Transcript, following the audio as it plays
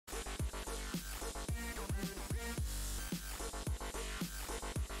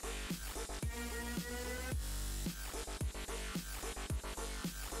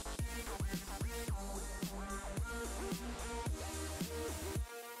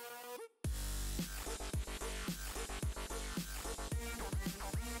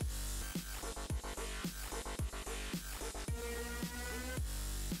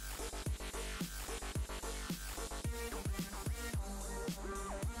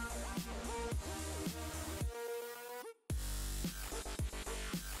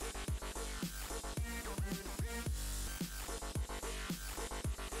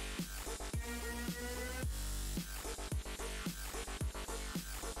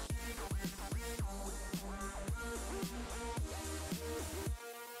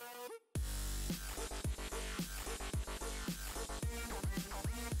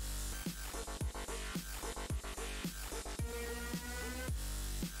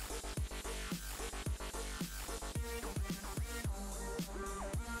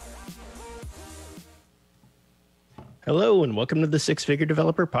Hello, and welcome to the Six Figure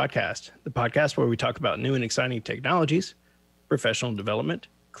Developer Podcast, the podcast where we talk about new and exciting technologies, professional development,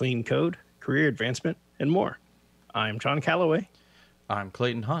 clean code, career advancement, and more. I'm John Calloway. I'm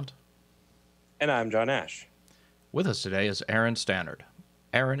Clayton Hunt. And I'm John Ash. With us today is Aaron Stannard.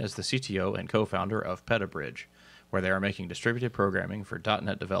 Aaron is the CTO and co-founder of PetaBridge, where they are making distributed programming for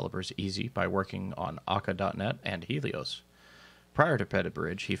 .NET developers easy by working on Akka.NET and Helios. Prior to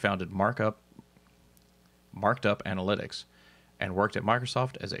PetaBridge, he founded Marked Up Analytics and worked at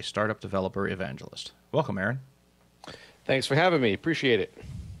Microsoft as a startup developer evangelist. Welcome, Aaron. Thanks for having me. Appreciate it.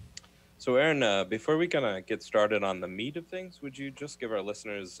 So, Aaron, before we kind of get started on the meat of things, would you just give our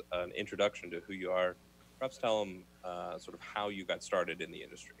listeners an introduction to who you are? Perhaps tell them sort of how you got started in the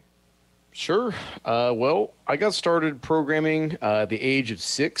industry. Sure. Well, I got started programming at the age of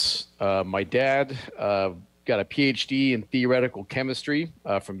 6. My dad got a PhD in theoretical chemistry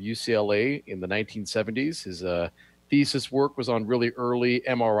from UCLA in the 1970s. His thesis work was on really early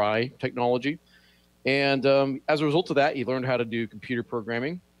MRI technology. And as a result of that, he learned how to do computer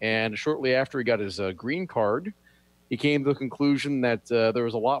programming. And shortly after he got his green card, he came to the conclusion that there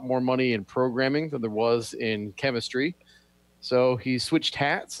was a lot more money in programming than there was in chemistry. So he switched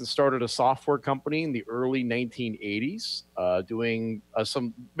hats and started a software company in the early 1980s, doing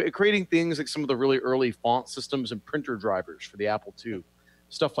creating things like some of the really early font systems and printer drivers for the Apple II,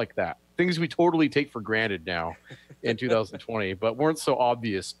 stuff like that. Things we totally take for granted now in 2020, but weren't so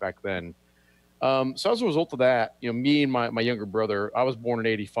obvious back then. So as a result of that, me and my younger brother, I was born in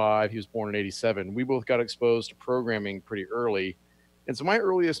 85, he was born in 87. We both got exposed to programming pretty early. And so my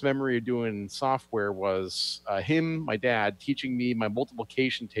earliest memory of doing software was my dad, teaching me my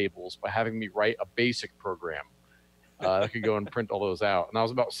multiplication tables by having me write a basic program that could go and print all those out. And I was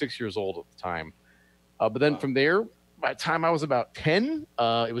about 6 years old at the time. But then from there, by the time I was about 10,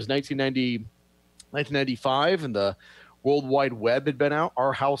 it was 1995, and the World Wide Web had been out.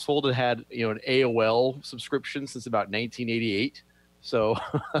 Our household had had an AOL subscription since about 1988. So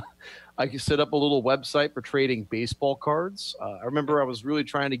I could set up a little website for trading baseball cards. I remember I was really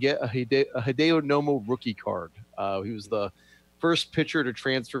trying to get a Hideo Nomo rookie card. He was the first pitcher to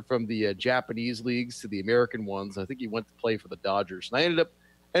transfer from the Japanese leagues to the American ones. I think he went to play for the Dodgers. And I ended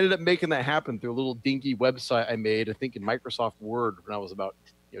up making that happen through a little dinky website I made, I think in Microsoft Word when I was about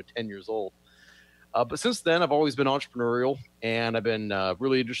 10 years old. But since then, I've always been entrepreneurial, and I've been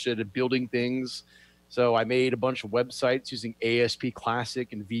really interested in building things. So I made a bunch of websites using ASP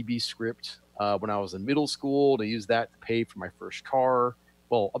Classic and VB Script when I was in middle school. To use that to pay for my first car.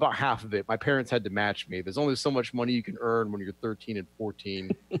 Well, about half of it. My parents had to match me. There's only so much money you can earn when you're 13 and 14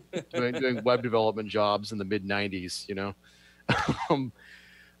 doing web development jobs in the mid-90s,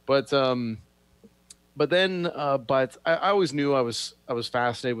 But I always knew I was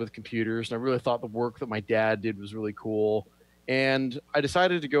fascinated with computers, and I really thought the work that my dad did was really cool. And I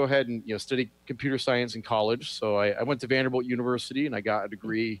decided to go ahead and study computer science in college. So I went to Vanderbilt University, and I got a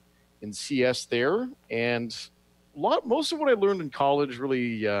degree in CS there. And most of what I learned in college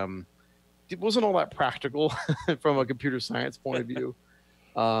really wasn't all that practical from a computer science point of view.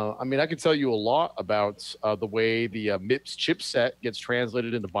 I could tell you a lot about the way the MIPS chipset gets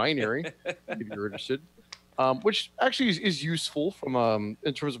translated into binary, if you're interested, which actually is useful from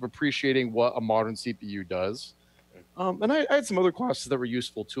in terms of appreciating what a modern CPU does. And I had some other classes that were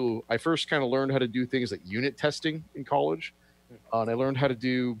useful too. I first kind of learned how to do things like unit testing in college, and I learned how to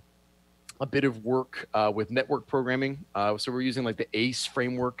do a bit of work with network programming. So we're using like the ACE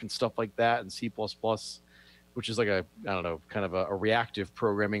framework and stuff like that in C++, which is like kind of a reactive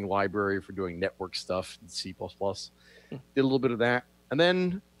programming library for doing network stuff in C++. Did a little bit of that. And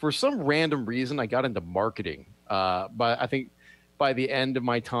then for some random reason, I got into marketing. But I think by the end of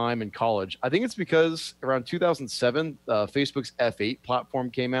my time in college, I think it's because around 2007, Facebook's F8 platform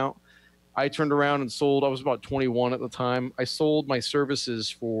came out. I turned around and sold, I was about 21 at the time. I sold my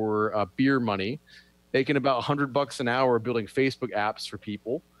services for beer money, making about $100 an hour building Facebook apps for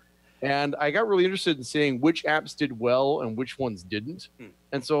people. And I got really interested in seeing which apps did well and which ones didn't.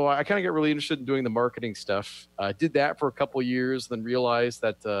 And so I kind of got really interested in doing the marketing stuff. I did that for a couple of years, then realized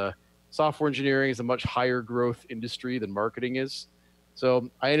that software engineering is a much higher growth industry than marketing is.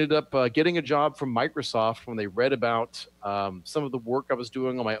 So I ended up getting a job from Microsoft when they read about some of the work I was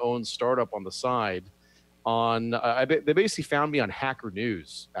doing on my own startup on the side. They basically found me on Hacker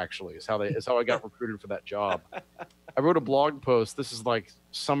News, actually, is how I got recruited for that job. I wrote a blog post. This is like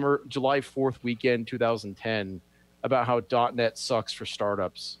July 4th weekend, 2010, about how .NET sucks for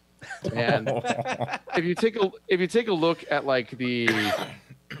startups. And if you take a look at like the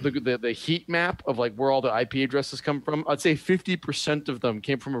heat map of like where all the IP addresses come from, I'd say 50% of them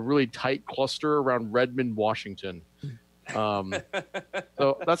came from a really tight cluster around Redmond, Washington.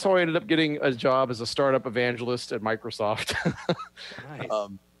 So that's how I ended up getting a job as a startup evangelist at Microsoft. Nice.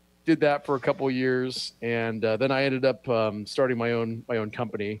 Did that for a couple of years, and then I ended up starting my own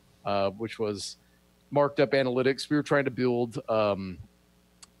company, which was Marked Up Analytics. We were trying to build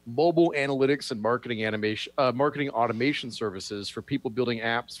mobile analytics and marketing automation services for people building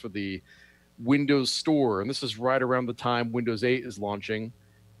apps for the Windows Store, and this is right around the time Windows 8 is launching.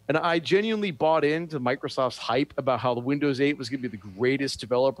 And I genuinely bought into Microsoft's hype about how the Windows 8 was going to be the greatest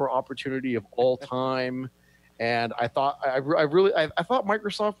developer opportunity of all time. And I thought I thought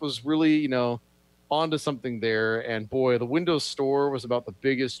Microsoft was really, onto something there. And boy, the Windows Store was about the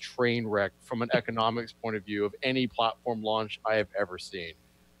biggest train wreck from an economics point of view of any platform launch I have ever seen.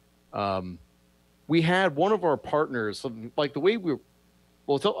 We had one of our partners, like the way we were,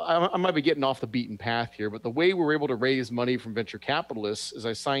 I might be getting off the beaten path here, but the way we were able to raise money from venture capitalists is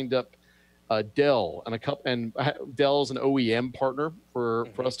I signed up Dell and Dell's an OEM partner for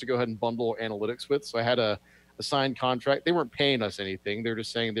us to go ahead and bundle analytics with. So I had a signed contract. They weren't paying us anything. They're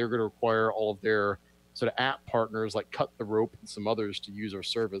just saying they're going to require all of their sort of app partners like Cut the Rope and some others to use our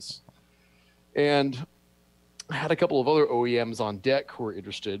service. And I had a couple of other OEMs on deck who were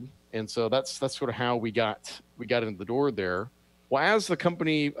interested. And so that's sort of how we got into the door there. Well, as the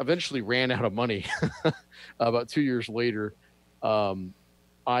company eventually ran out of money about 2 years later,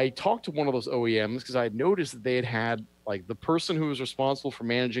 I talked to one of those OEMs because I had noticed that they had like the person who was responsible for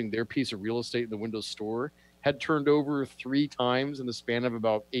managing their piece of real estate in the Windows Store had turned over 3 times in the span of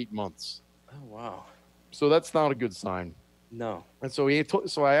about 8 months. Oh, wow. So that's not a good sign. No. And so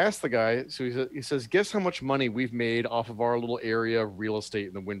so I asked the guy, so he says, guess how much money we've made off of our little area of real estate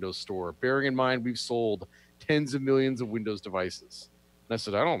in the Windows Store, bearing in mind we've sold tens of millions of Windows devices. And I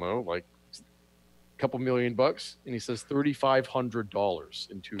said, I don't know, like a couple $1 million. And he says $3,500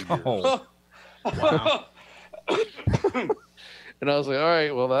 in 2 years. Oh, wow. And I was like, all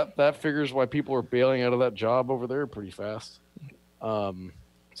right, well, that figures why people are bailing out of that job over there pretty fast.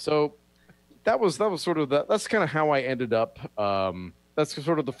 So that was sort of that's kind of how I ended up. That's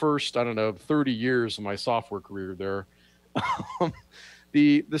sort of the first, 30 years of my software career there.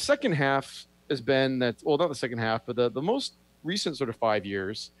 The second half has been not the second half, but the most recent sort of 5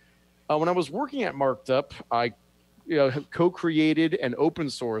 years. When I was working at Marked Up, I co-created and open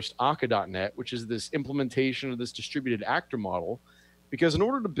sourced Aka.net, which is this implementation of this distributed actor model. Because in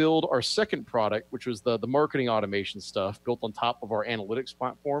order to build our second product, which was the marketing automation stuff built on top of our analytics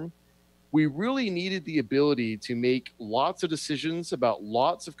platform, we really needed the ability to make lots of decisions about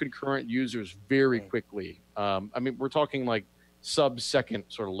lots of concurrent users very quickly. We're talking like sub-second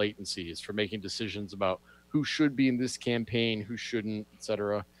sort of latencies for making decisions about who should be in this campaign, who shouldn't, et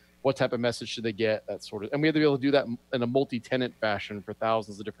cetera. What type of message should they get, that sort of. And we had to be able to do that in a multi-tenant fashion for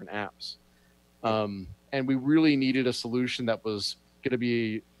thousands of different apps. And we really needed a solution that was going to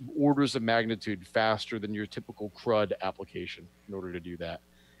be orders of magnitude faster than your typical CRUD application in order to do that.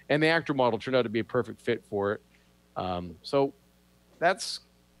 And the actor model turned out to be a perfect fit for it. So that's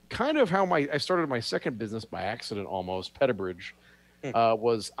kind of how I started my second business by accident almost, Petabridge.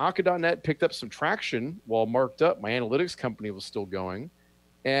 Was Aka.net picked up some traction while Marked Up, my analytics company, was still going.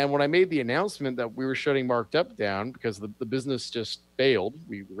 And when I made the announcement that we were shutting Marked Up down because the business just failed,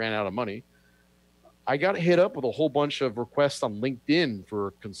 we ran out of money, I got hit up with a whole bunch of requests on LinkedIn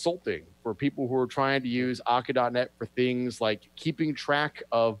for consulting for people who are trying to use Aka.net for things like keeping track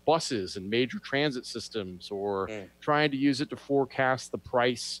of buses and major transit systems, or trying to use it to forecast the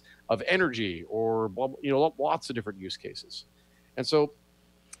price of energy, or lots of different use cases. And so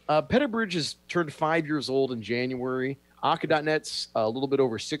Petabridge has turned 5 years old in January. Aka.net's a little bit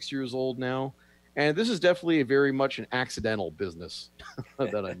over 6 years old now. And this is definitely very much an accidental business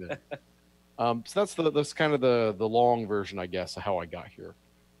that I'm in. So that's kind of the long version, I guess, of how I got here.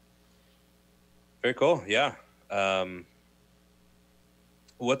 Very cool. Yeah.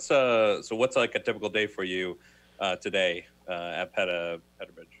 What's like a typical day for you today at Petabridge?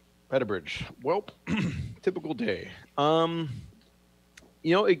 Petabridge. Well, typical day.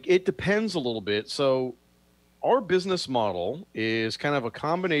 It depends a little bit. So our business model is kind of a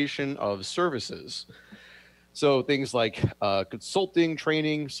combination of services. So things like consulting,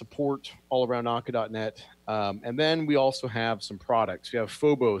 training, support all around Aka.net. And then we also have some products. We have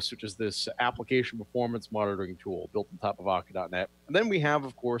Phobos, which is this application performance monitoring tool built on top of Aka.net. And then we have,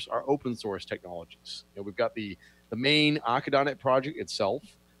 of course, our open source technologies. We've got the main Aka.net project itself,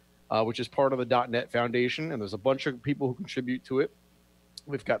 which is part of the .NET Foundation. And there's a bunch of people who contribute to it.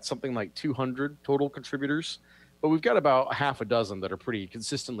 We've got something like 200 total contributors, but we've got about half a dozen that are pretty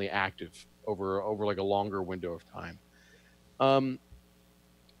consistently active over like a longer window of time.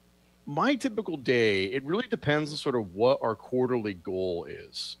 My typical day, it really depends on sort of what our quarterly goal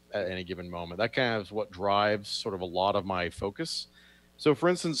is at any given moment. That kind of is what drives sort of a lot of my focus. So, for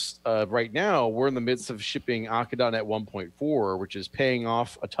instance, right now we're in the midst of shipping Akka.NET 1.4, which is paying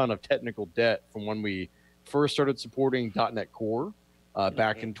off a ton of technical debt from when we first started supporting .NET Core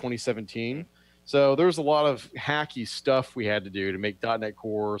back in 2017. So there's a lot of hacky stuff we had to do to make .NET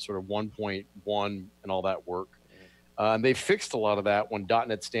Core sort of 1.1 and all that work. And they fixed a lot of that when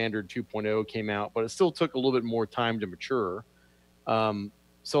 .NET Standard 2.0 came out, but it still took a little bit more time to mature.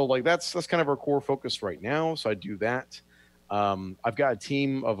 So like that's kind of our core focus right now. So I do that. I've got a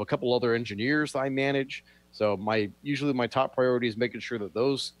team of a couple other engineers that I manage. So usually my top priority is making sure that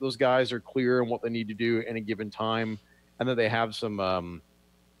those guys are clear on what they need to do at any given time, and that they have some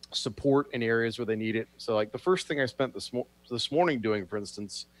support in areas where they need it. So like the first thing I spent this morning doing, for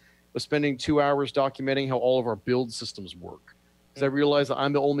instance, was spending 2 hours documenting how all of our build systems work. Because I realized that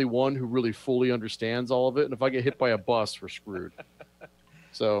I'm the only one who really fully understands all of it, and if I get hit by a bus, we're screwed.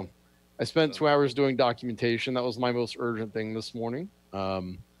 So I spent 2 hours doing documentation. That was my most urgent thing this morning.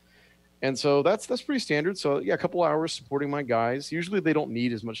 And so that's pretty standard. So yeah, a couple hours supporting my guys. Usually they don't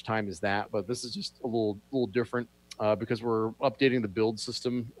need as much time as that, but this is just a little different because we're updating the build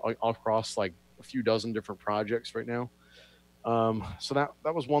system across like a few dozen different projects right now. So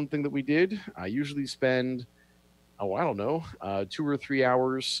that was one thing that we did. I usually spend, I don't know, 2 or 3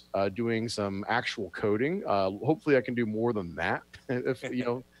 hours doing some actual coding. Hopefully I can do more than that if,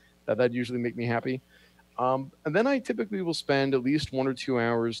 that'd usually make me happy. And then I typically will spend at least 1 or 2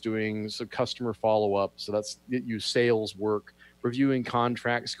 hours doing some customer follow-up. So that's sales work, reviewing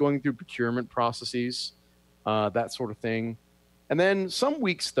contracts, going through procurement processes, that sort of thing. And then some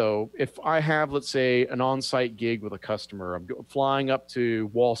weeks, though, if I have, let's say, an on-site gig with a customer, I'm flying up to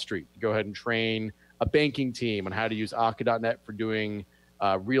Wall Street to go ahead and train a banking team on how to use Akka.NET for doing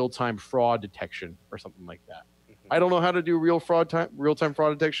real-time fraud detection or something like that. I don't know how to do real-time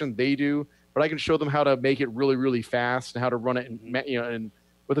fraud detection. They do, but I can show them how to make it really, really fast and how to run it, and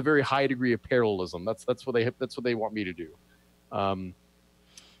with a very high degree of parallelism. That's what they want me to do.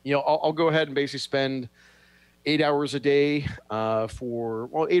 I'll go ahead and basically spend 8 hours a day 8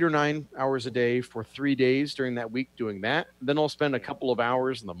 or 9 hours a day for 3 days during that week doing that. Then I'll spend a couple of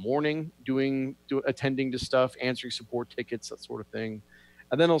hours in the morning attending to stuff, answering support tickets, that sort of thing.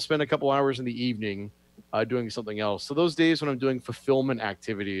 And then I'll spend a couple hours in the evening doing something else. So those days when I'm doing fulfillment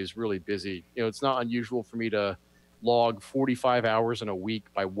activity is really busy. It's not unusual for me to log 45 hours in a week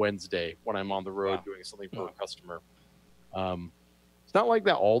by Wednesday when I'm on the road doing something for a customer. It's not like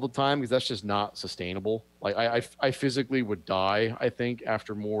that all the time because that's just not sustainable. Like I physically would die, I think,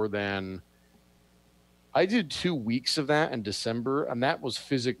 after more than... I did 2 weeks of that in December, and that was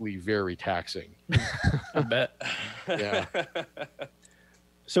physically very taxing. I bet. Yeah.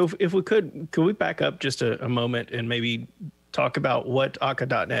 So if we could we back up just a moment and maybe talk about what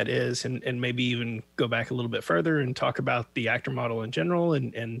Akka.NET is, and maybe even go back a little bit further and talk about the actor model in general,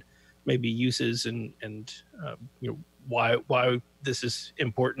 and maybe uses and why this is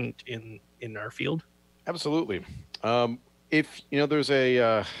important in our field? Absolutely. If there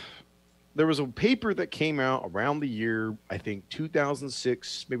was a paper that came out around the year, I think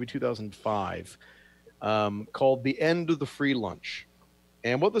 2006, maybe 2005, called "The End of the Free Lunch."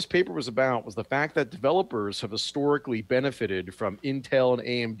 And what this paper was about was the fact that developers have historically benefited from Intel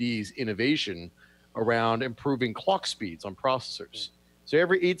and AMD's innovation around improving clock speeds on processors. So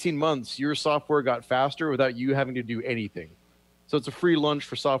every 18 months, your software got faster without you having to do anything. So it's a free lunch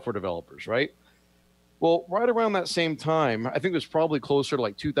for software developers, right? Well, right around that same time, I think it was probably closer to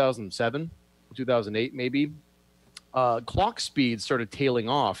like 2007, 2008 maybe, clock speeds started tailing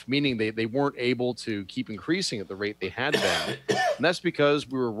off, meaning they weren't able to keep increasing at the rate they had been. And that's because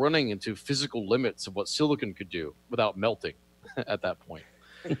we were running into physical limits of what silicon could do without melting at that point.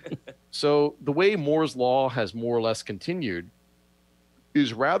 So the way Moore's law has more or less continued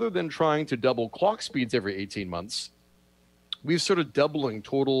is rather than trying to double clock speeds every 18 months, we've started doubling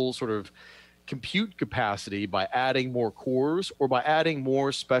total sort of compute capacity by adding more cores or by adding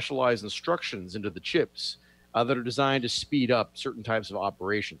more specialized instructions into the chips that are designed to speed up certain types of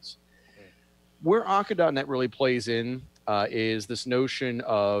operations. Where Akka.NET really plays in is this notion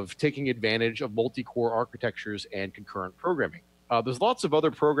of taking advantage of multi-core architectures and concurrent programming. There's lots of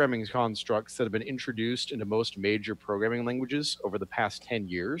other programming constructs that have been introduced into most major programming languages over the past 10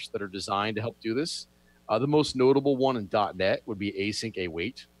 years that are designed to help do this. The most notable one in .NET would be async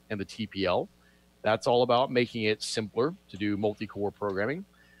await and the TPL. That's all about making it simpler to do multi-core programming.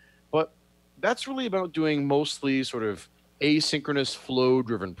 But that's really about doing mostly sort of asynchronous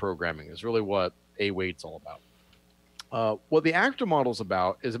flow-driven programming is really what await's all about. What the actor model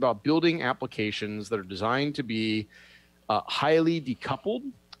is about building applications that are designed to be highly decoupled.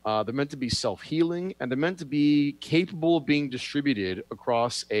 They're meant to be self-healing, and they're meant to be capable of being distributed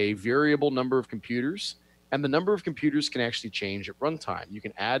across a variable number of computers. And the number of computers can actually change at runtime. You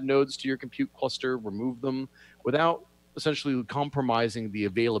can add nodes to your compute cluster, remove them without essentially compromising the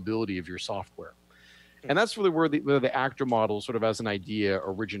availability of your software. And that's really where the actor model sort of as an idea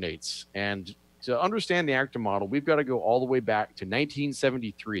originates. And to understand the actor model, we've got to go all the way back to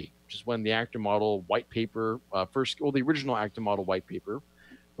 1973, which is when the actor model white paper the original actor model white paper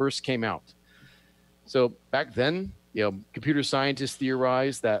first came out. So back then, computer scientists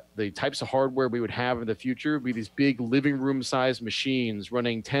theorized that the types of hardware we would have in the future would be these big living room sized machines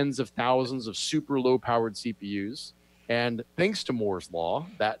running tens of thousands of super low powered CPUs. And thanks to Moore's law,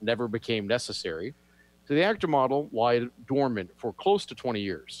 that never became necessary. So the actor model lied dormant for close to 20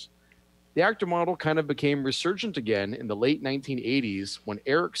 years. The actor model kind of became resurgent again in the late 1980s when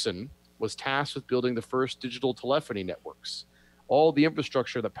Ericsson was tasked with building the first digital telephony networks, all the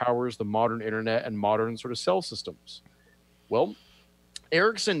infrastructure that powers the modern internet and modern sort of cell systems. Well,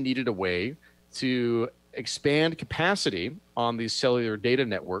 Ericsson needed a way to expand capacity on these cellular data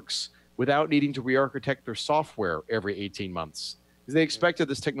networks without needing to re-architect their software every 18 months. Because they expected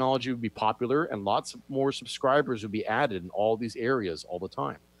this technology would be popular and lots more subscribers would be added in all these areas all the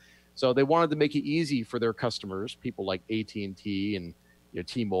time. So they wanted to make it easy for their customers, people like AT&T and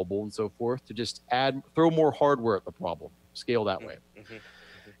T-Mobile and so forth, to just throw more hardware at the problem, scale that way.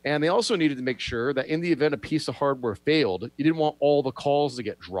 And they also needed to make sure that in the event a piece of hardware failed, you didn't want all the calls to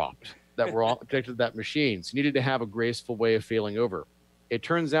get dropped that were all connected to that machine. So you needed to have a graceful way of failing over. It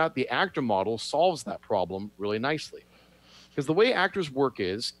turns out the actor model solves that problem really nicely. Because the way actors work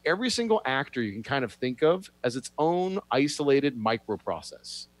is every single actor you can kind of think of as its own isolated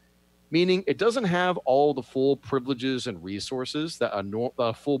microprocess, meaning it doesn't have all the full privileges and resources that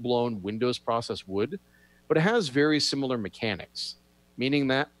a full-blown Windows process would, but it has very similar mechanics, meaning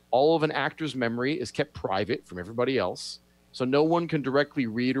that all of an actor's memory is kept private from everybody else, so no one can directly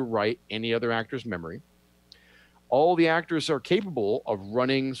read or write any other actor's memory. All the actors are capable of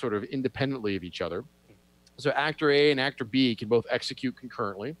running sort of independently of each other. So actor A and actor B can both execute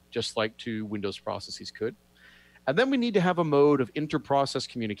concurrently, just like two Windows processes could. And then we need to have a mode of inter-process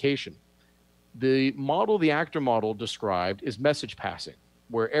communication. The model the actor model described is message passing,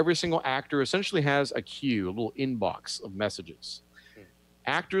 where every single actor essentially has a queue, a little inbox of messages.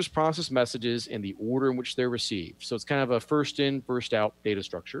 Actors process messages in the order in which they're received. So it's kind of a first in, first out data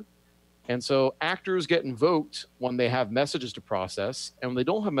structure. And so actors get invoked when they have messages to process. And when they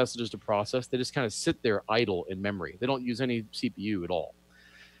don't have messages to process, they just kind of sit there idle in memory. They don't use any CPU at all.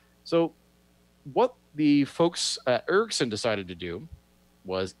 So what the folks at Ericsson decided to do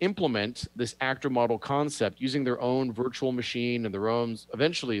was implement this actor model concept using their own virtual machine and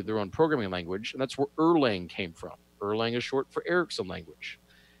eventually their own programming language. And that's where Erlang came from. Erlang is short for Ericsson language.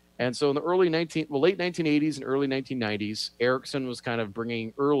 And so in the late 1980s and early 1990s, Ericsson was kind of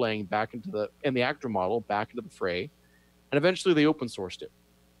bringing Erlang back into the actor model back into the fray. And eventually they open sourced it.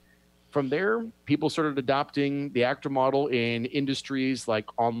 From there, people started adopting the actor model in industries like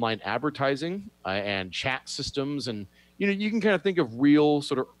online advertising and chat systems. And, you can kind of think of real-time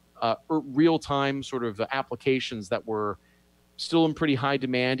sort of applications that were still in pretty high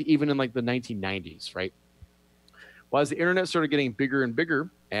demand, even in like the 1990s, right? Well, as the internet started getting bigger and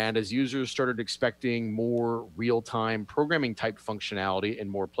bigger, and as users started expecting more real-time programming type functionality in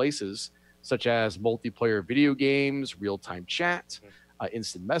more places, such as multiplayer video games, real-time chat,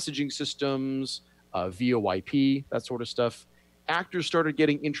 instant messaging systems, VoIP, that sort of stuff, actors started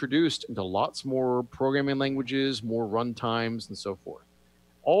getting introduced into lots more programming languages, more runtimes, and so forth,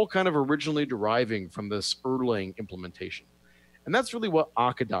 all kind of originally deriving from this Erlang implementation. And that's really what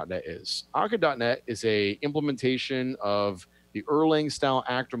Akka.NET is. Akka.NET is a implementation of the Erlang-style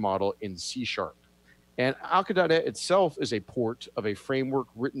actor model in C#. And Akka.NET itself is a port of a framework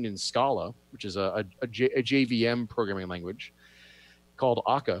written in Scala, which is a JVM programming language called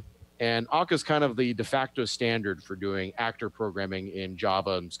Akka. And Akka is kind of the de facto standard for doing actor programming in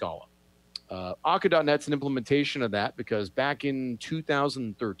Java and Scala. Akka.NET's an implementation of that because back in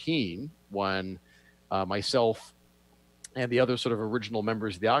 2013, when myself and the other sort of original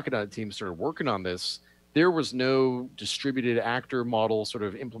members of the Akka.NET team started working on this, there was no distributed actor model sort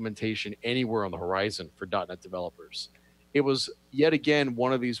of implementation anywhere on the horizon for .NET developers. It was yet again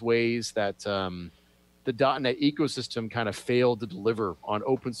one of these ways that the .NET ecosystem kind of failed to deliver on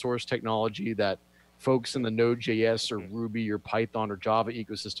open source technology that folks in the Node.js or Ruby or Python or Java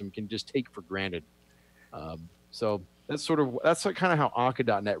ecosystem can just take for granted. So that's kind of how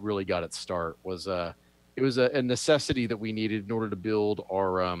Akka.NET really got its start. Was it it was a necessity that we needed in order to build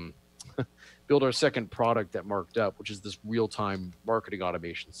our build our second product that marked up, which is this real-time marketing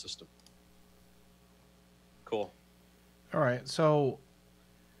automation system. Cool. All right. So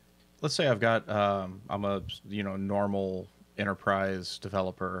let's say I've got I'm a normal enterprise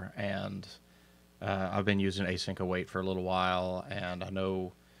developer, and I've been using async await for a little while, and I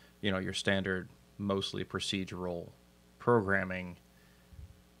know your standard mostly procedural programming.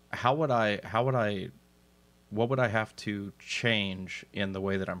 What would I have to change in the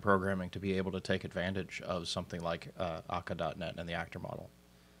way that I'm programming to be able to take advantage of something like Akka.net and the actor model?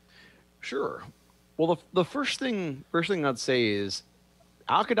 Sure. Well, the first thing I'd say is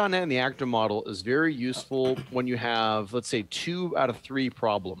Akka.net and the actor model is very useful when you have, let's say, 2 out of 3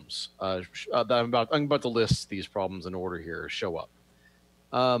 problems. That I'm about to list these problems in order here show up.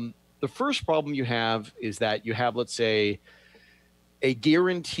 The first problem you have is that you have, let's say, a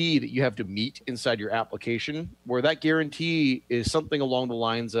guarantee that you have to meet inside your application, where that guarantee is something along the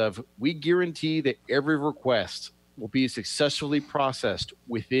lines of, we guarantee that every request will be successfully processed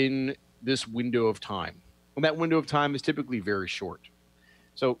within this window of time. And that window of time is typically very short.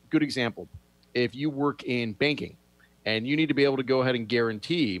 So, good example, if you work in banking and you need to be able to go ahead and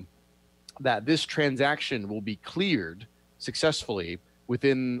guarantee that this transaction will be cleared successfully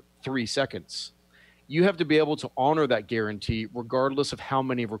within 3 seconds, you have to be able to honor that guarantee regardless of how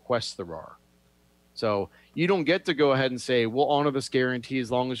many requests there are. So you don't get to go ahead and say, we'll honor this guarantee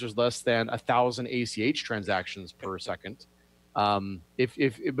as long as there's less than 1,000 ACH transactions per second.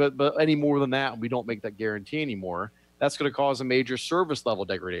 But any more than that, we don't make that guarantee anymore. That's going to cause a major service level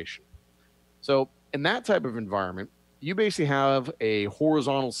degradation. So in that type of environment, you basically have a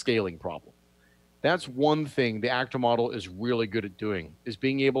horizontal scaling problem. That's one thing the actor model is really good at doing, is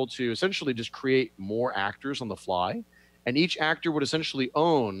being able to essentially just create more actors on the fly. And each actor would essentially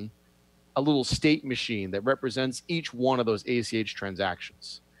own a little state machine that represents each one of those ACH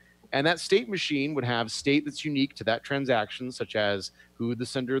transactions. And that state machine would have state that's unique to that transaction, such as who the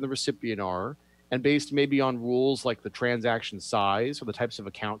sender and the recipient are, and based maybe on rules like the transaction size or the types of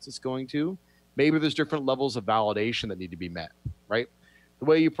accounts it's going to. Maybe there's different levels of validation that need to be met, right? The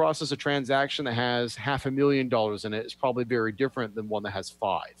way you process a transaction that has $500,000 in it is probably very different than one that has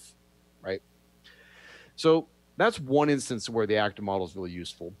 5, right? So that's one instance where the actor model is really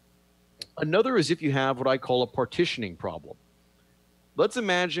useful. Another is if you have what I call a partitioning problem. Let's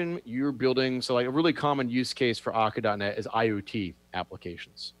imagine you're building, so like a really common use case for Akka.net is IoT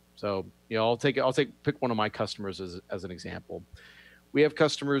applications. So, pick one of my customers as an example. We have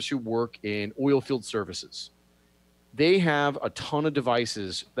customers who work in oil field services. They have a ton of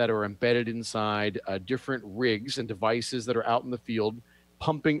devices that are embedded inside different rigs and devices that are out in the field,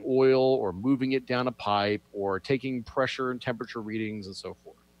 pumping oil or moving it down a pipe or taking pressure and temperature readings and so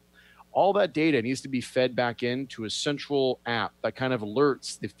forth. All that data needs to be fed back into a central app that kind of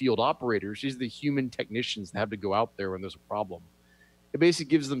alerts the field operators. These are the human technicians that have to go out there when there's a problem. It basically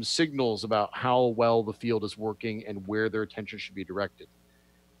gives them signals about how well the field is working and where their attention should be directed.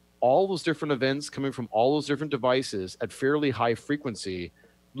 All those different events coming from all those different devices at fairly high frequency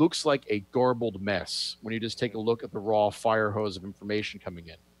looks like a garbled mess when you just take a look at the raw fire hose of information coming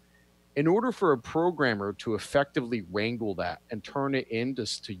in. In order for a programmer to effectively wrangle that and turn it into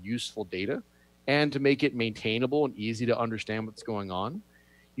useful data and to make it maintainable and easy to understand what's going on,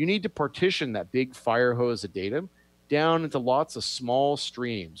 you need to partition that big fire hose of data down into lots of small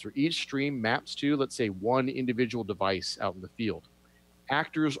streams, where each stream maps to, let's say, one individual device out in the field.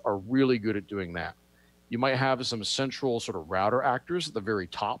 Actors are really good at doing that. You might have some central sort of router actors at the very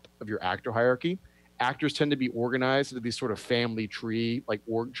top of your actor hierarchy. Actors tend to be organized into these sort of family tree, like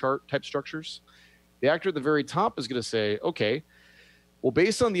org chart type structures. The actor at the very top is going to say, okay, well,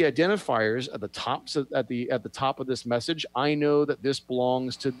 based on the identifiers at the top of this message, I know that this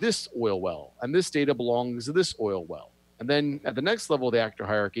belongs to this oil well, and this data belongs to this oil well. And then at the next level of the actor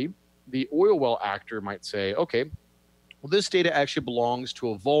hierarchy, the oil well actor might say, okay, well, this data actually belongs to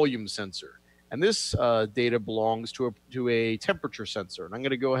a volume sensor, and this data belongs to a temperature sensor. And I'm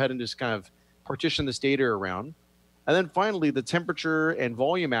going to go ahead and just kind of partition this data around. And then finally, the temperature and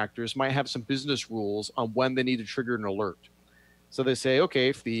volume actors might have some business rules on when they need to trigger an alert. So they say, okay,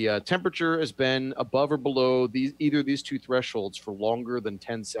 if the temperature has been above or below either of these 2 thresholds for longer than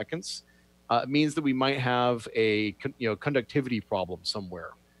 10 seconds, it means that we might have a conductivity problem somewhere.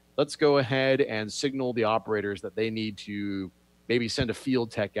 Let's go ahead and signal the operators that they need to maybe send a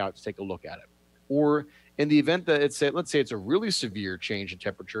field tech out to take a look at it. Or in the event that let's say it's a really severe change in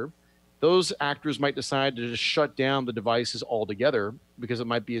temperature, those actors might decide to just shut down the devices altogether because it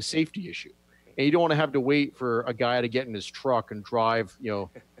might be a safety issue. And you don't want to have to wait for a guy to get in his truck and drive,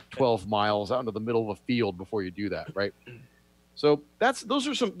 12 miles out into the middle of a field before you do that, right? So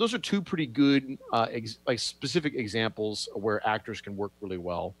those are two pretty good like specific examples of where actors can work really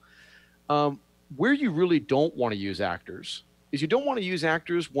well. Where you really don't want to use actors is you don't want to use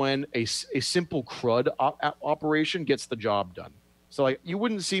actors when a simple CRUD operation gets the job done. So like you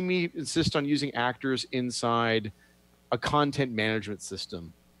wouldn't see me insist on using actors inside a content management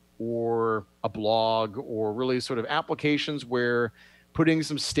system or a blog, or really sort of applications where putting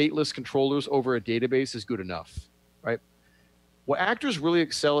some stateless controllers over a database is good enough, right? What actors really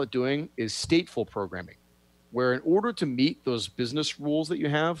excel at doing is stateful programming, where in order to meet those business rules that you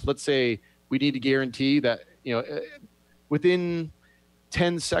have, let's say we need to guarantee that, within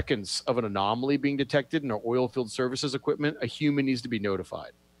 10 seconds of an anomaly being detected in our oil field services equipment, a human needs to be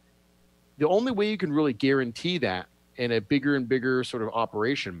notified. The only way you can really guarantee that in a bigger and bigger sort of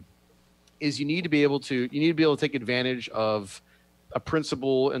operation is you need to be able to take advantage of a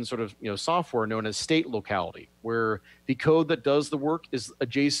principle and sort of software known as state locality, where the code that does the work is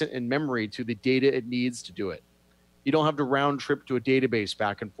adjacent in memory to the data it needs to do it. You don't have to round trip to a database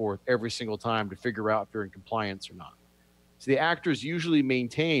back and forth every single time to figure out if you're in compliance or not. So the actors usually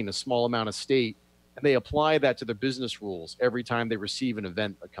maintain a small amount of state, and they apply that to their business rules every time they receive an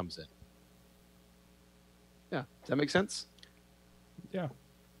event that comes in. Yeah, does that make sense? Yeah.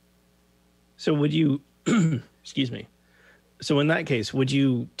 So would you, excuse me. So in that case, would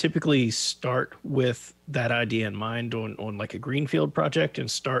you typically start with that idea in mind on like a greenfield project, and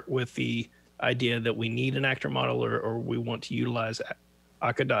start with the idea that we need an actor model, or we want to utilize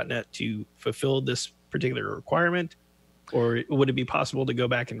Akka.NET to fulfill this particular requirement? Or would it be possible to go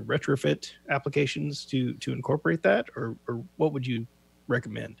back and retrofit applications to incorporate that? Or what would you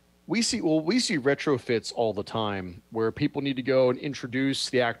recommend? We see retrofits all the time where people need to go and introduce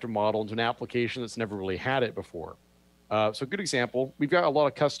the actor model into an application that's never really had it before. So a good example, we've got a lot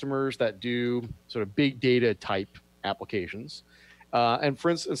of customers that do sort of big data type applications. And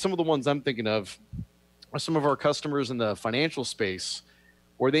for instance, some of the ones I'm thinking of are some of our customers in the financial space,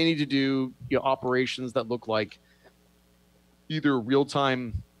 where they need to do operations that look like either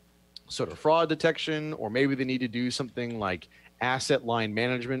real-time sort of fraud detection, or maybe they need to do something like asset line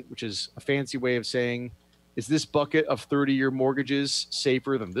management, which is a fancy way of saying, is this bucket of 30-year mortgages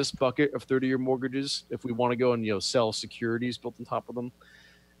safer than this bucket of 30-year mortgages if we want to go and sell securities built on top of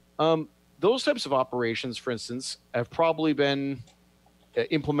them? Those types of operations, for instance, have probably been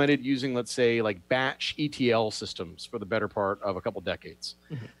implemented using, let's say, like batch ETL systems for the better part of a couple decades.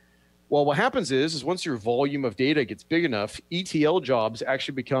 Mm-hmm. Well, what happens is once your volume of data gets big enough, ETL jobs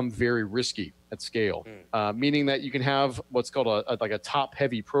actually become very risky at scale, meaning that you can have what's called a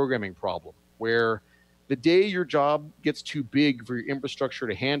top-heavy programming problem, where the day your job gets too big for your infrastructure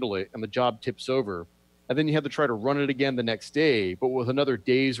to handle it and the job tips over, and then you have to try to run it again the next day, but with another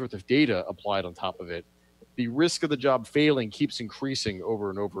day's worth of data applied on top of it, the risk of the job failing keeps increasing over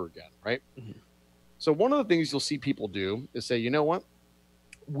and over again, right? Mm-hmm. So one of the things you'll see people do is say, you know what?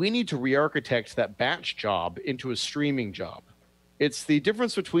 We need to re-architect that batch job into a streaming job. It's the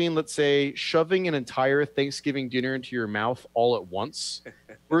difference between, let's say, shoving an entire Thanksgiving dinner into your mouth all at once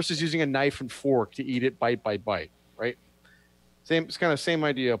versus using a knife and fork to eat it bite by bite, right? Same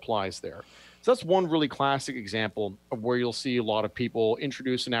idea applies there. So that's one really classic example of where you'll see a lot of people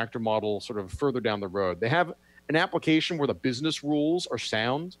introduce an actor model sort of further down the road. They have an application where the business rules are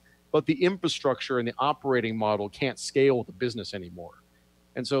sound, but the infrastructure and the operating model can't scale with the business anymore.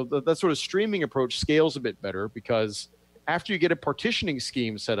 And so that sort of streaming approach scales a bit better, because after you get a partitioning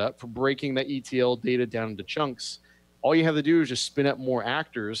scheme set up for breaking that ETL data down into chunks, all you have to do is just spin up more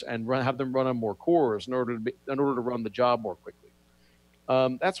actors and have them run on more cores in order to run the job more quickly.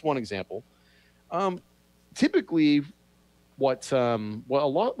 That's one example. Typically, what a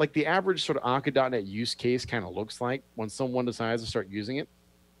lot like the average sort of Akka.NET use case kind of looks like when someone decides to start using it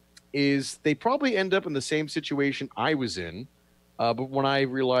is they probably end up in the same situation I was in. But when I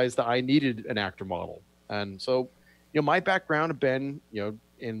realized that I needed an actor model. And so, my background had been,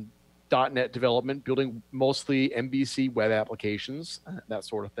 in .NET development, building mostly MVC web applications, that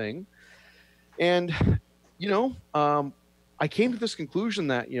sort of thing. And, I came to this conclusion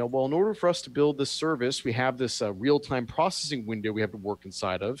that, in order for us to build this service, we have this real-time processing window we have to work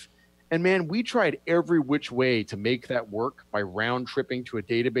inside of. And man, we tried every which way to make that work by round tripping to a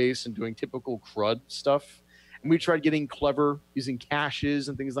database and doing typical CRUD stuff. And we tried getting clever using caches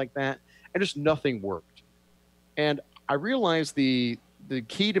and things like that, and just nothing worked. And I realized the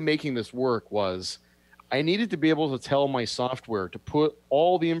key to making this work was I needed to be able to tell my software to put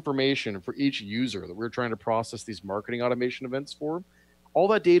all the information for each user that we were trying to process these marketing automation events for. All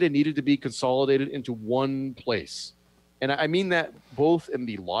that data needed to be consolidated into one place. And I mean that both in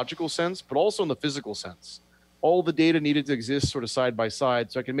the logical sense, but also in the physical sense. All the data needed to exist sort of side by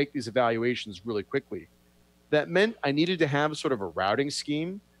side so I can make these evaluations really quickly. That meant I needed to have sort of a routing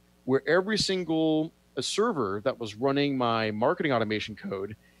scheme where every single server that was running my marketing automation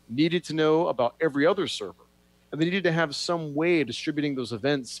code needed to know about every other server. And they needed to have some way of distributing those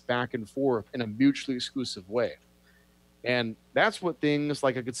events back and forth in a mutually exclusive way. And that's what things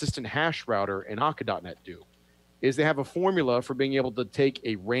like a consistent hash router in Akka.net do, is they have a formula for being able to take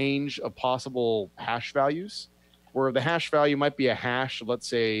a range of possible hash values, where the hash value might be a hash of, let's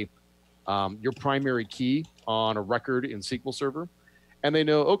say, your primary key on a record in SQL Server. And they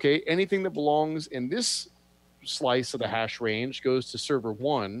know, okay, anything that belongs in this slice of the hash range goes to server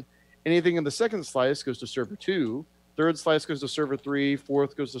 1. Anything in the second slice goes to server 2. Third slice goes to server 3.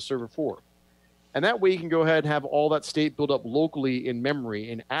 Fourth goes to server 4. And that way you can go ahead and have all that state built up locally in memory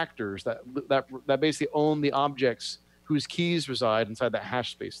in actors that basically own the objects whose keys reside inside that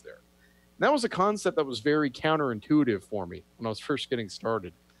hash space there. And that was a concept that was very counterintuitive for me when I was first getting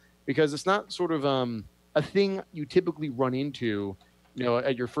started, because it's not sort of a thing you typically run into,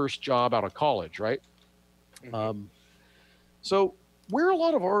 at your first job out of college, right? Mm-hmm. So where a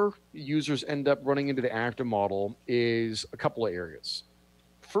lot of our users end up running into the actor model is a couple of areas.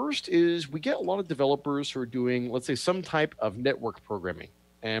 First is we get a lot of developers who are doing, let's say, some type of network programming.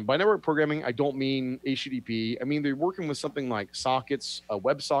 And by network programming, I don't mean HTTP. I mean, they're working with something like sockets,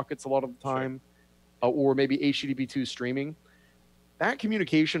 web sockets a lot of the time, or maybe HTTP2 streaming. That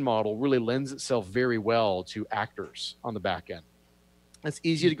communication model really lends itself very well to actors on the back end. It's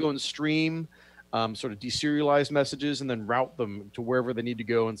easy to go and stream sort of deserialized messages and then route them to wherever they need to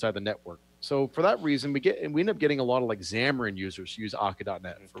go inside the network. So for that reason, we end up getting a lot of like Xamarin users use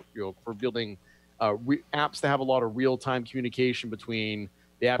Akka.net for building apps that have a lot of real-time communication between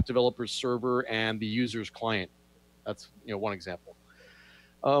the app developer's server and the user's client. That's one example.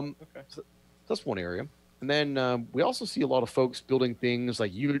 So that's one area. And then we also see a lot of folks building things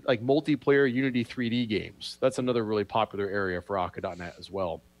like multiplayer Unity 3D games. That's another really popular area for Akka.net as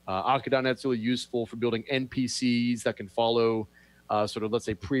well. Akka.net's really useful for building NPCs that can follow sort of, let's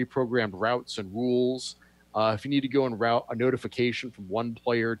say, pre-programmed routes and rules. If you need to go and route a notification from one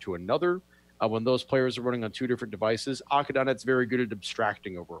player to another, when those players are running on two different devices, Akka.net's very good at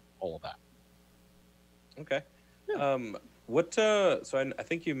abstracting over all of that. Okay. Yeah. So I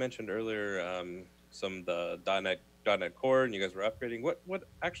think you mentioned earlier some of the .NET Core, and you guys were upgrading. What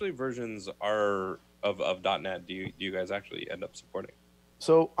actually versions are of .NET do you guys actually end up supporting?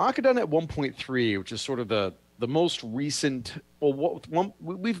 So Akka.NET 1.3, which is sort of the most recent. Well,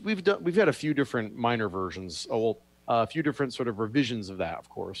 we've had a few different minor versions. A few different sort of revisions of that. Of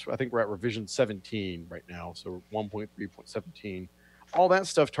course, I think we're at revision 17 right now. So 1.3.17. All that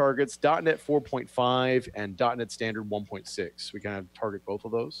stuff targets .NET 4.5 and .NET Standard 1.6. We kind of target both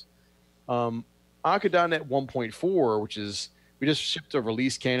of those. Akka.NET 1.4, which is, we just shipped a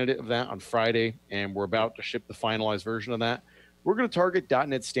release candidate of that on Friday, and we're about to ship the finalized version of that. We're going to target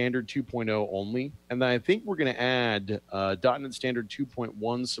 .NET Standard 2.0 only, and then I think we're going to add .NET Standard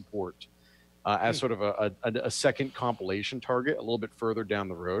 2.1 support as sort of a second compilation target a little bit further down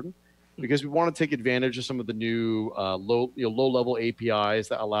the road, because we want to take advantage of some of the new low-level APIs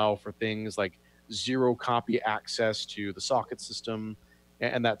that allow for things like zero copy access to the socket system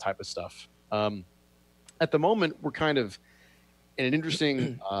and that type of stuff. At the moment, we're kind of in an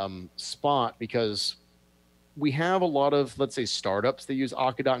interesting spot because we have a lot of, let's say, startups that use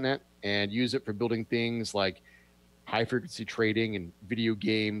Akka.net and use it for building things like high-frequency trading and video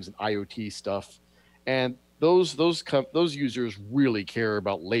games and IoT stuff. And those users really care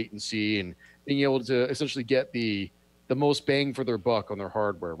about latency and being able to essentially get the most bang for their buck on their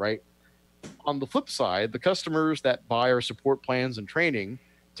hardware, right? On the flip side, the customers that buy our support plans and training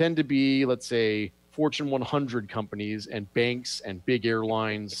tend to be, let's say, Fortune 100 companies and banks and big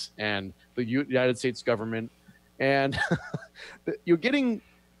airlines and the United States government. And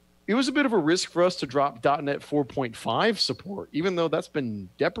it was a bit of a risk for us to drop .NET 4.5 support, even though that's been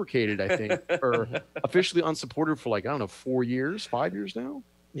deprecated, I think, or officially unsupported for 4 years, 5 years now.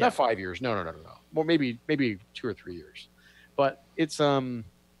 Yeah. Not 5 years. No. Well, maybe 2 or 3 years. But it's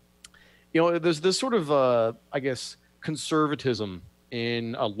there's this sort of I guess conservatism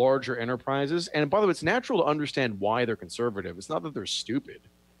in larger enterprises. And by the way, it's natural to understand why they're conservative. It's not that they're stupid.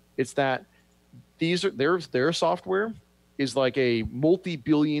 It's that their software is like a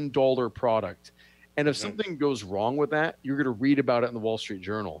multi-billion-dollar product. And if something goes wrong with that, you're going to read about it in the Wall Street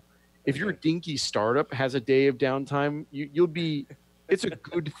Journal. If your dinky startup has a day of downtime, it's a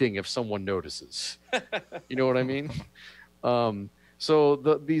good thing if someone notices. You know what I mean? So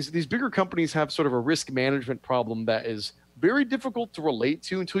these bigger companies have sort of a risk management problem that is very difficult to relate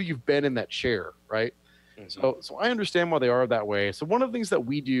to until you've been in that chair, right? So I understand why they are that way. So one of the things that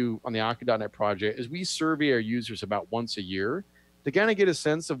we do on the Akka.net project is we survey our users about once a year to kind of get a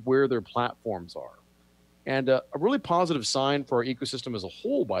sense of where their platforms are. And a really positive sign for our ecosystem as a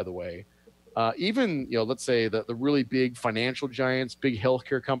whole, by the way, even, let's say the really big financial giants, big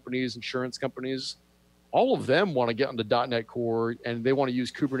healthcare companies, insurance companies, all of them want to get onto .NET Core, and they want to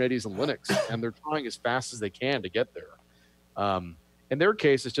use Kubernetes and Linux, and they're trying as fast as they can to get there. In their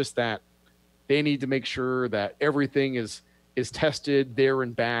case, it's just that they need to make sure that everything is tested there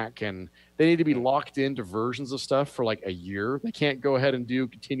and back, and they need to be locked into versions of stuff for like a year. They can't go ahead and do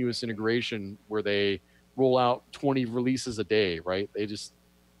continuous integration where they roll out 20 releases a day, right? They just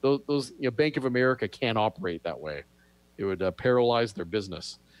those Bank of America can't operate that way. It would paralyze their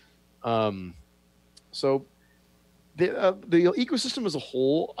business. So the ecosystem as a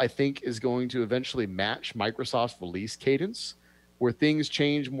whole, I think, is going to eventually match Microsoft's release cadence, where things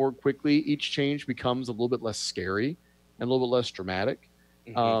change more quickly. Each change becomes a little bit less scary and a little bit less dramatic.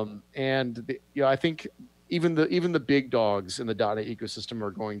 I think even the big dogs in the .NET ecosystem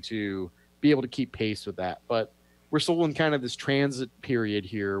are going to be able to keep pace with that. But we're still in kind of this transit period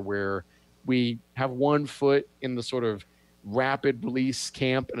here where we have one foot in the sort of rapid release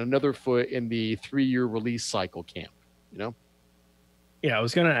camp and another foot in the 3-year release cycle camp, Yeah, I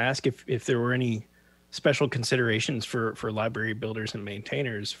was going to ask if there were any special considerations for library builders and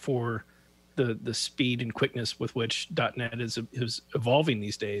maintainers for the speed and quickness with which .NET is evolving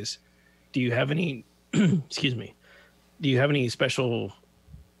these days. Do you have any, excuse me, do you have any special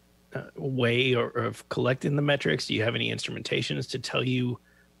way of collecting the metrics? Do you have any instrumentations to tell you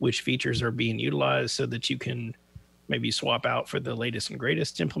which features are being utilized so that you can maybe swap out for the latest and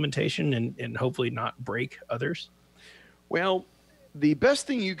greatest implementation and hopefully not break others? Well, the best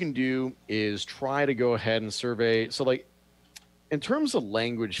thing you can do is try to go ahead and survey. So like in terms of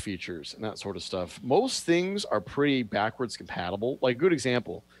language features and that sort of stuff, most things are pretty backwards compatible. Like a good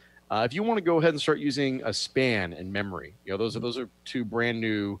example, if you want to go ahead and start using a span in memory, those are two brand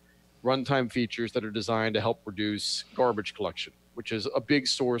new runtime features that are designed to help reduce garbage collection, which is a big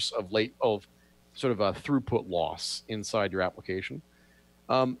source of sort of a throughput loss inside your application.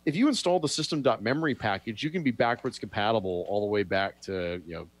 If you install the system.memory package, you can be backwards compatible all the way back to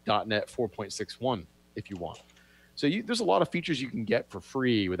 .NET 4.61 if you want. So there's a lot of features you can get for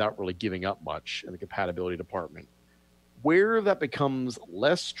free without really giving up much in the compatibility department. Where that becomes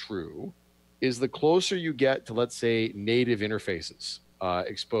less true is the closer you get to, let's say, native interfaces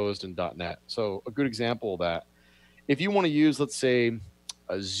exposed in .NET. So a good example of that, if you want to use, let's say,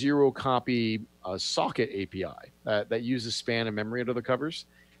 a zero copy socket API that uses span and memory under the covers,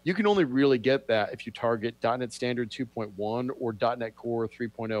 you can only really get that if you target .NET Standard 2.1 or .NET Core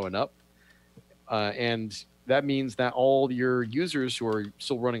 3.0 and up. And that means that all your users who are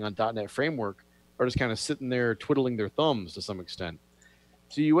still running on .NET Framework are just kind of sitting there twiddling their thumbs to some extent.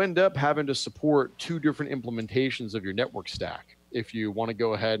 So you end up having to support two different implementations of your network stack if you want to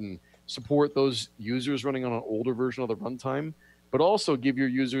go ahead and support those users running on an older version of the runtime, but also give your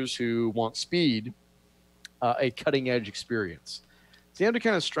users who want speed a cutting edge experience. So you have to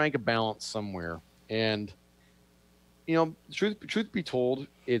kind of strike a balance somewhere. And, truth be told,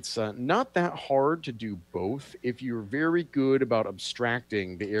 it's not that hard to do both if you're very good about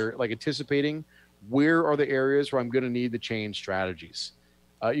abstracting the area, like anticipating where are the areas where I'm going to need to change strategies.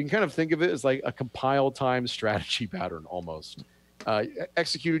 You can kind of think of it as like a compile time strategy pattern almost,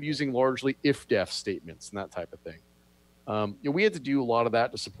 executed using largely if-def statements and that type of thing. We had to do a lot of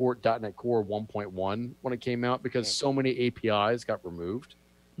that to support .NET Core 1.1 when it came out because so many APIs got removed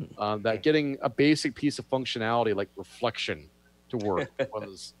that getting a basic piece of functionality like reflection to work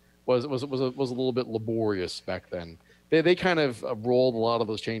was a little bit laborious back then. They kind of rolled a lot of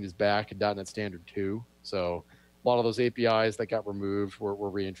those changes back in .NET Standard 2, so a lot of those APIs that got removed were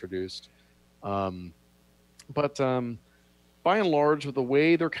reintroduced. But by and large, with the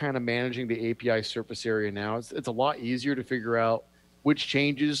way they're kind of managing the API surface area now, it's a lot easier to figure out which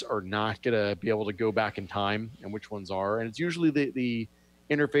changes are not going to be able to go back in time and which ones are. And it's usually the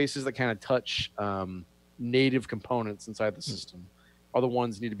interfaces that kind of touch native components inside the system are the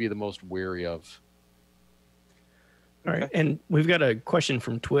ones you need to be the most wary of. All right. And we've got a question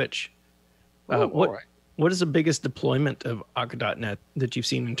from Twitch. What is the biggest deployment of Akka.NET that you've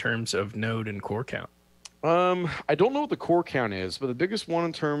seen in terms of node and core count? I don't know what the core count is, but the biggest one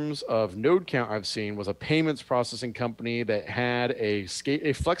in terms of node count I've seen was a payments processing company that had a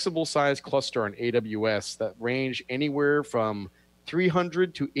flexible size cluster on AWS that ranged anywhere from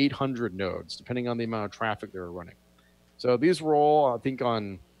 300 to 800 nodes, depending on the amount of traffic they were running. So these were all, I think,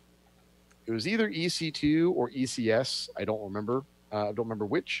 on It was either EC2 or ECS. I don't remember. I don't remember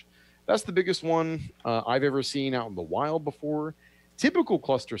which. That's the biggest one I've ever seen out in the wild before. Typical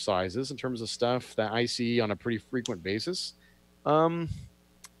cluster sizes in terms of stuff that I see on a pretty frequent basis.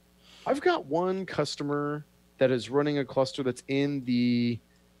 I've got one customer that is running a cluster that's in the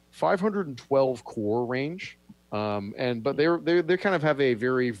 512 core range. But they kind of have a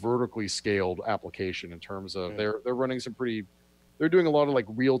very vertically scaled application in terms of they're running some pretty, they're doing a lot of like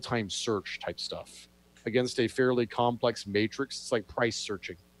real-time search type stuff against a fairly complex matrix. It's like price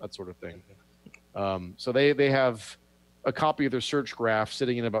searching, that sort of thing. So they have a copy of their search graph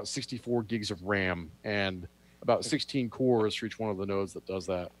sitting in about 64 gigs of RAM and about 16 cores for each one of the nodes that does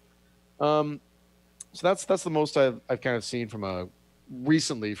that. So that's the most I've kind of seen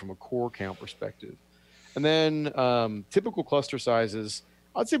recently from a core count perspective. And then typical cluster sizes,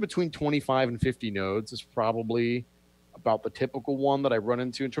 I'd say between 25 and 50 nodes is probably about the typical one that I run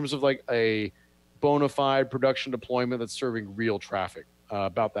into in terms of like a bona fide production deployment that's serving real traffic,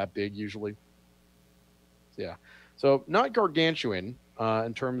 about that big usually. Yeah. So not gargantuan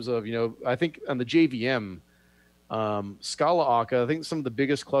in terms of, I think on the JVM, Scala Akka, I think some of the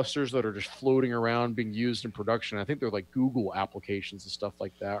biggest clusters that are just floating around being used in production, I think they're like Google applications and stuff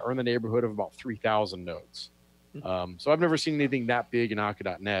like that, are in the neighborhood of about 3,000 nodes. So I've never seen anything that big in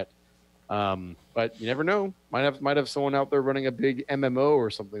Akka.net. But you never know. Might have someone out there running a big MMO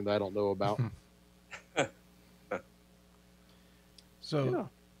or something that I don't know about. So,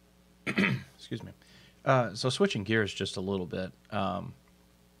 excuse me. So switching gears just a little bit.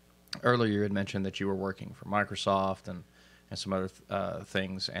 Earlier you had mentioned that you were working for Microsoft and some other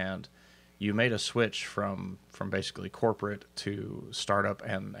things, and you made a switch from basically corporate to startup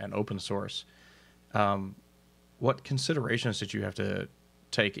and open source. What considerations did you have to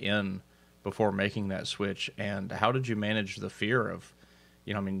take in before making that switch, and how did you manage the fear of,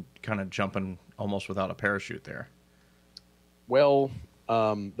 kind of jumping almost without a parachute there? Well,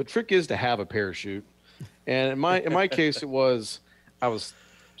 the trick is to have a parachute. And in my case, I was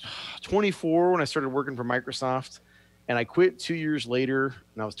 24 when I started working for Microsoft, and I quit 2 years later,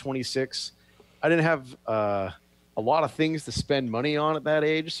 and I was 26. I didn't have a lot of things to spend money on at that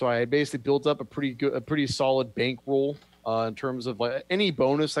age, so I basically built up a pretty solid bankroll in terms of like any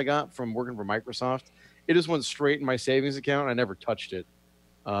bonus I got from working for Microsoft. It just went straight in my savings account. I never touched it.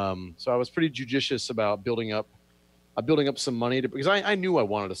 So I was pretty judicious about building up some money because I knew I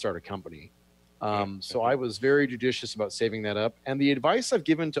wanted to start a company. So I was very judicious about saving that up. And the advice I've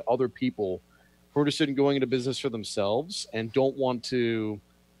given to other people who are interested in going into business for themselves and don't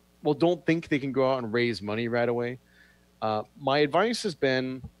think they can go out and raise money right away. My advice has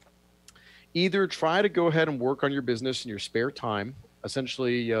been either try to go ahead and work on your business in your spare time,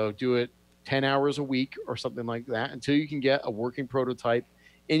 essentially do it 10 hours a week or something like that until you can get a working prototype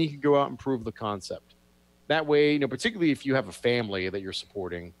and you can go out and prove the concept. That way, particularly if you have a family that you're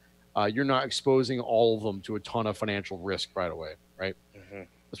supporting, you're not exposing all of them to a ton of financial risk right away, right?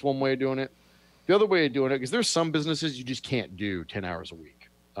 That's one way of doing it. The other way of doing it, because there's some businesses you just can't do 10 hours a week.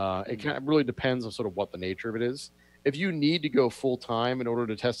 It really depends on sort of what the nature of it is. If you need to go full time in order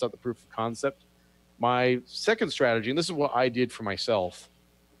to test out the proof of concept, my second strategy, and this is what I did for myself,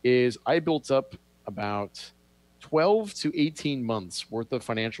 is I built up about 12 to 18 months worth of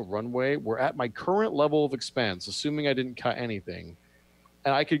financial runway. Where at my current level of expense, assuming I didn't cut anything,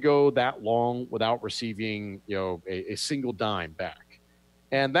 and I could go that long without receiving, a single dime back.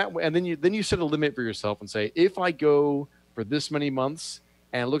 And then you set a limit for yourself and say, if I go for this many months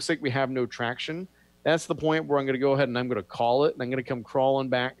and it looks like we have no traction, that's the point where I'm going to go ahead and I'm going to call it, and I'm going to come crawling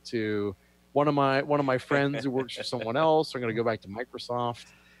back to one of my friends who works for someone else. I'm going to go back to Microsoft,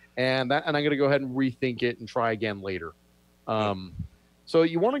 and I'm going to go ahead and rethink it and try again later. So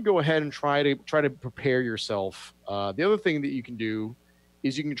you want to go ahead and try to prepare yourself. The other thing that you can do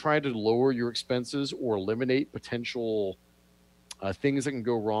is you can try to lower your expenses or eliminate potential things that can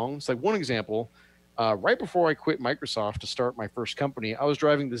go wrong. It's like one example, right before I quit Microsoft to start my first company, I was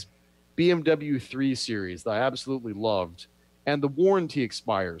driving this BMW 3 Series that I absolutely loved. And the warranty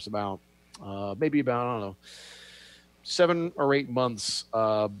expires maybe about, I don't know, 7 or 8 months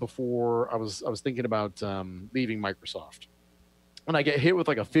before I was thinking about leaving Microsoft. And I get hit with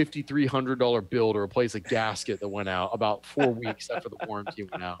like a $5,300 bill to replace a gasket that went out about 4 weeks after the warranty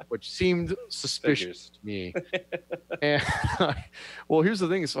went out, which seemed suspicious to me. And well, here's the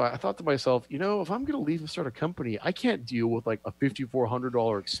thing. So I thought to myself, if I'm going to leave and start a company, I can't deal with like a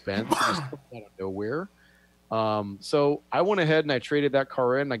 $5,400 expense just out of nowhere. So I went ahead and I traded that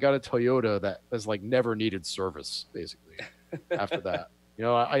car in. And I got a Toyota that has like never needed service, basically, after that.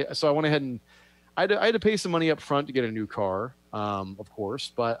 So I went ahead and I had to pay some money up front to get a new car, of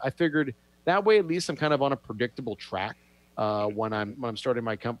course, but I figured That way, at least I'm kind of on a predictable track when I'm starting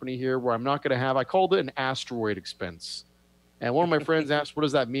my company here, where I'm not going to have. I called it an asteroid expense. And one of my friends asked, "What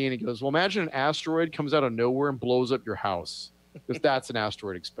does that mean?" He goes, "Well, imagine an asteroid comes out of nowhere and blows up your house, because that's an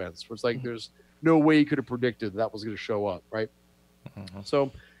asteroid expense. Where it's like there's no way you could have predicted that was going to show up, right?"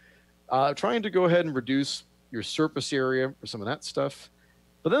 So, trying to go ahead and reduce your surface area for some of that stuff.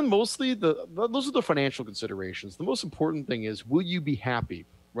 But then mostly those are the financial considerations. The most important thing is, will you be happy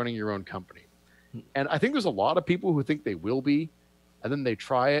running your own company? And I think there's a lot of people who think they will be, and then they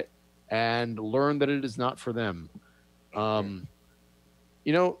try it and learn that it is not for them.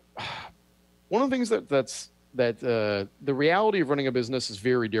 You know, one of the things that the reality of running a business is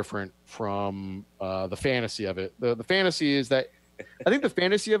very different from the fantasy of it. The fantasy is that I think the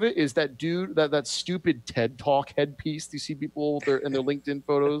fantasy of it is that dude, that stupid TED Talk headpiece. Do you see people in their LinkedIn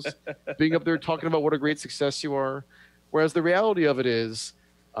photos being up there talking about what a great success you are? Whereas the reality of it is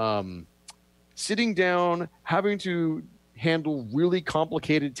sitting down, having to handle really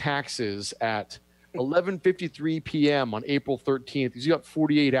complicated taxes at 11:53 p.m. on April 13th, because you got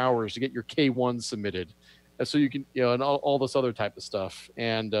 48 hours to get your K1 submitted, and so you can, and all this other type of stuff.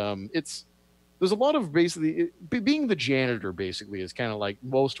 And there's a lot of basically being the janitor. Basically, is kind of like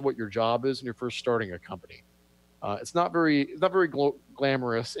most of what your job is when you're first starting a company. It's not very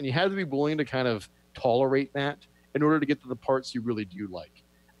glamorous, and you have to be willing to kind of tolerate that in order to get to the parts you really do like.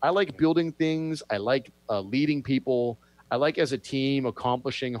 I like building things. I like leading people. I like, as a team,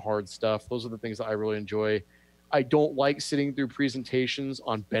 accomplishing hard stuff. Those are the things that I really enjoy. I don't like sitting through presentations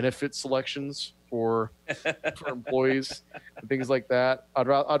on benefit selections for employees and things like that.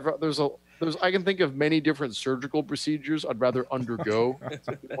 I can think of many different surgical procedures I'd rather undergo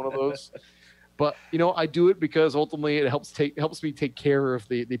one of those. But I do it because ultimately it helps me take care of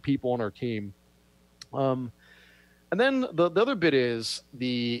the people on our team. And then the other bit is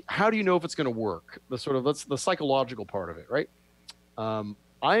how do you know if it's going to work? That's the psychological part of it, right?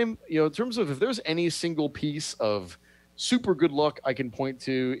 In terms of if there's any single piece of super good luck I can point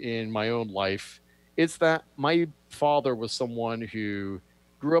to in my own life, it's that my father was someone who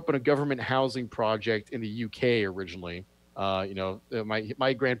grew up in a government housing project in the UK originally.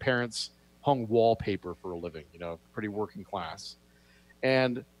 My grandparents hung wallpaper for a living, pretty working class.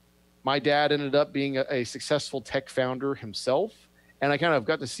 And my dad ended up being a successful tech founder himself, and I kind of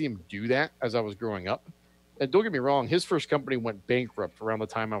got to see him do that as I was growing up. And don't get me wrong, his first company went bankrupt around the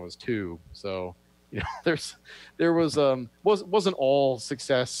time I was 2. So, there wasn't all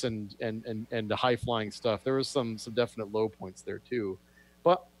success and high flying stuff. There was some definite low points there too.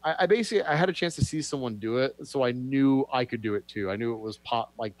 But I basically had a chance to see someone do it, so I knew I could do it too. I knew it was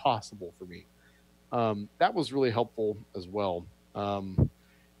possible for me. That was really helpful as well.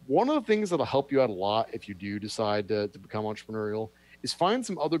 One of the things that'll help you out a lot if you do decide to become entrepreneurial is find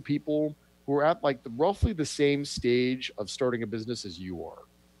some other people who are at roughly the same stage of starting a business as you are.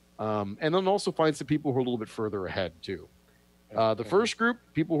 And then also find some people who are a little bit further ahead too. The first group,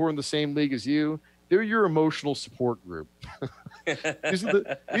 people who are in the same league as you, they're your emotional support group. These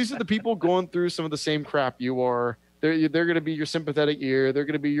are the people going through some of the same crap you are. They're going to be your sympathetic ear. They're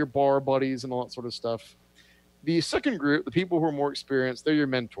going to be your bar buddies and all that sort of stuff. The second group, the people who are more experienced, they're your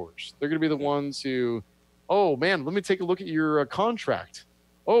mentors. They're going to be the ones who, oh man, let me take a look at your contract.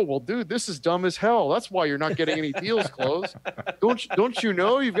 Oh, well, dude, this is dumb as hell. That's why you're not getting any deals closed. Don't you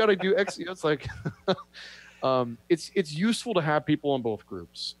know you've got to do X? It's like, it's useful to have people in both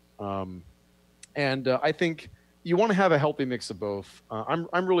groups. And I think you want to have a healthy mix of both.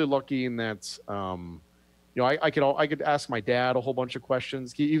 I'm really lucky in that, I could ask my dad a whole bunch of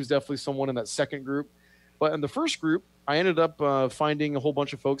questions. He was definitely someone in that second group. But in the first group, I ended up finding a whole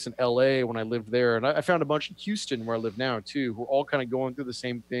bunch of folks in LA when I lived there. And I found a bunch in Houston where I live now too, who are all kind of going through the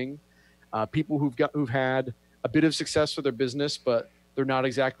same thing. People who've had a bit of success with their business, but they're not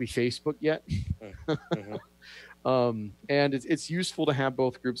exactly Facebook yet. And it's useful to have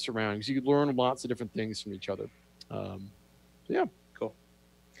both groups around because you learn lots of different things from each other. Yeah. Cool.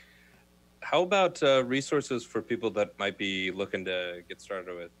 How about resources for people that might be looking to get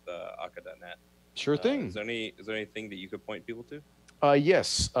started with Aka.net? Sure thing. Is there anything that you could point people to?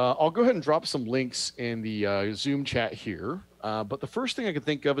 Yes. I'll go ahead and drop some links in the Zoom chat here. But the first thing I can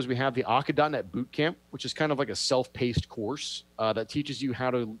think of is we have the Aka.net Bootcamp, which is kind of like a self-paced course that teaches you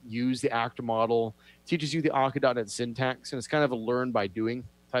how to use the actor model, teaches you the Aka.net syntax, and it's kind of a learn by doing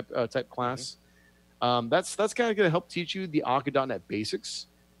type class. That's kind of going to help teach you the Aka.net basics.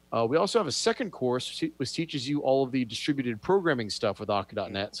 We also have a second course which teaches you all of the distributed programming stuff with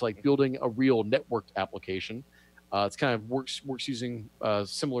Aka.net. So like building a real networked application. It's kind of works using a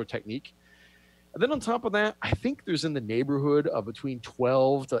similar technique. And then on top of that, I think there's in the neighborhood of between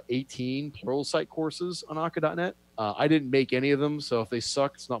 12 to 18 Pluralsight courses on Akka.net. I didn't make any of them, so if they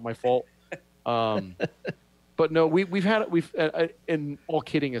suck, it's not my fault. But no, and all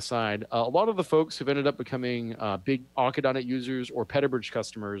kidding aside, a lot of the folks who've ended up becoming big Akka.net users or Petabridge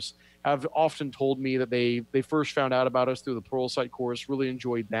customers have often told me that they first found out about us through the Pluralsight course, really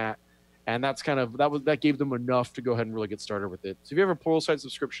enjoyed that. And that's that gave them enough to go ahead and really get started with it. So if you have a Pluralsight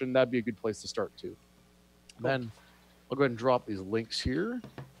subscription, that'd be a good place to start too. Cool. Then I'll go ahead and drop these links here.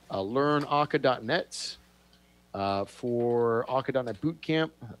 Learn Akka.net for Akka.net Bootcamp.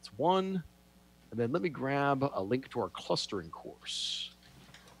 That's one. And then let me grab a link to our clustering course.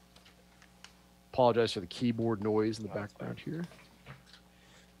 Apologize for the keyboard noise in the background here.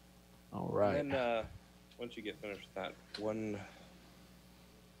 All right. And then once you get finished with that, one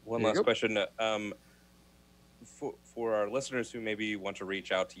last question. For our listeners who maybe want to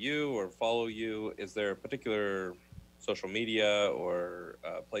reach out to you or follow you, is there a particular social media or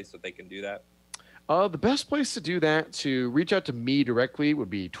place that they can do that? The best place to do that, to reach out to me directly, would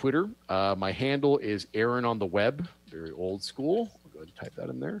be Twitter. My handle is Aaron on the Web. Very old school. I'll go ahead and type that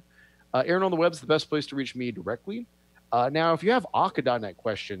in there. Aaron on the Web is the best place to reach me directly. Now, if you have Akka.net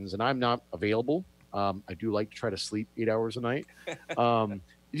questions and I'm not available, I do like to try to sleep 8 hours a night.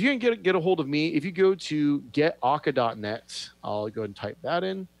 If you can get a hold of me, if you go to getaka.net, I'll go ahead and type that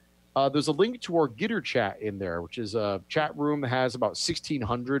in. There's a link to our Gitter chat in there, which is a chat room that has about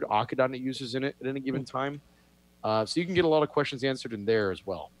 1,600 Akka.net users in it at any given time. So you can get a lot of questions answered in there as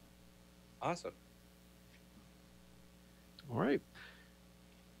well. Awesome. All right.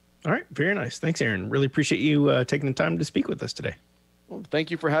 All right. Very nice. Thanks, Aaron. Really appreciate you taking the time to speak with us today. Well,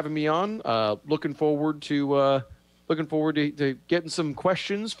 thank you for having me on. Looking forward to getting some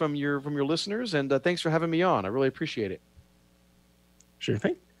questions from your listeners, and thanks for having me on. I really appreciate it. Sure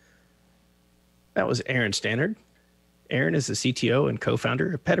thing. That was Aaron Stannard. Aaron is the CTO and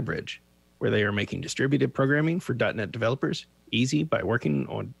co-founder of Petabridge, where they are making distributed programming for .NET developers easy by working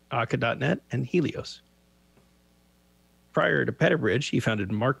on Akka.net and Helios. Prior to Petabridge, he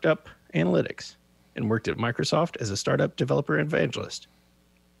founded Marked Up Analytics and worked at Microsoft as a startup developer evangelist.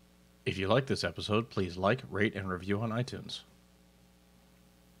 If you like this episode, please like, rate, and review on iTunes.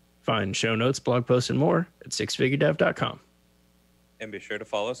 Find show notes, blog posts, and more at sixfiguredev.com. And be sure to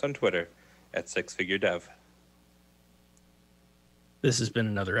follow us on Twitter at sixfiguredev. This has been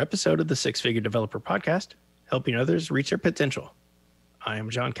another episode of the Six Figure Developer Podcast, helping others reach their potential. I am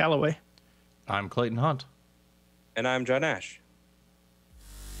John Calloway. I'm Clayton Hunt. And I'm John Ash.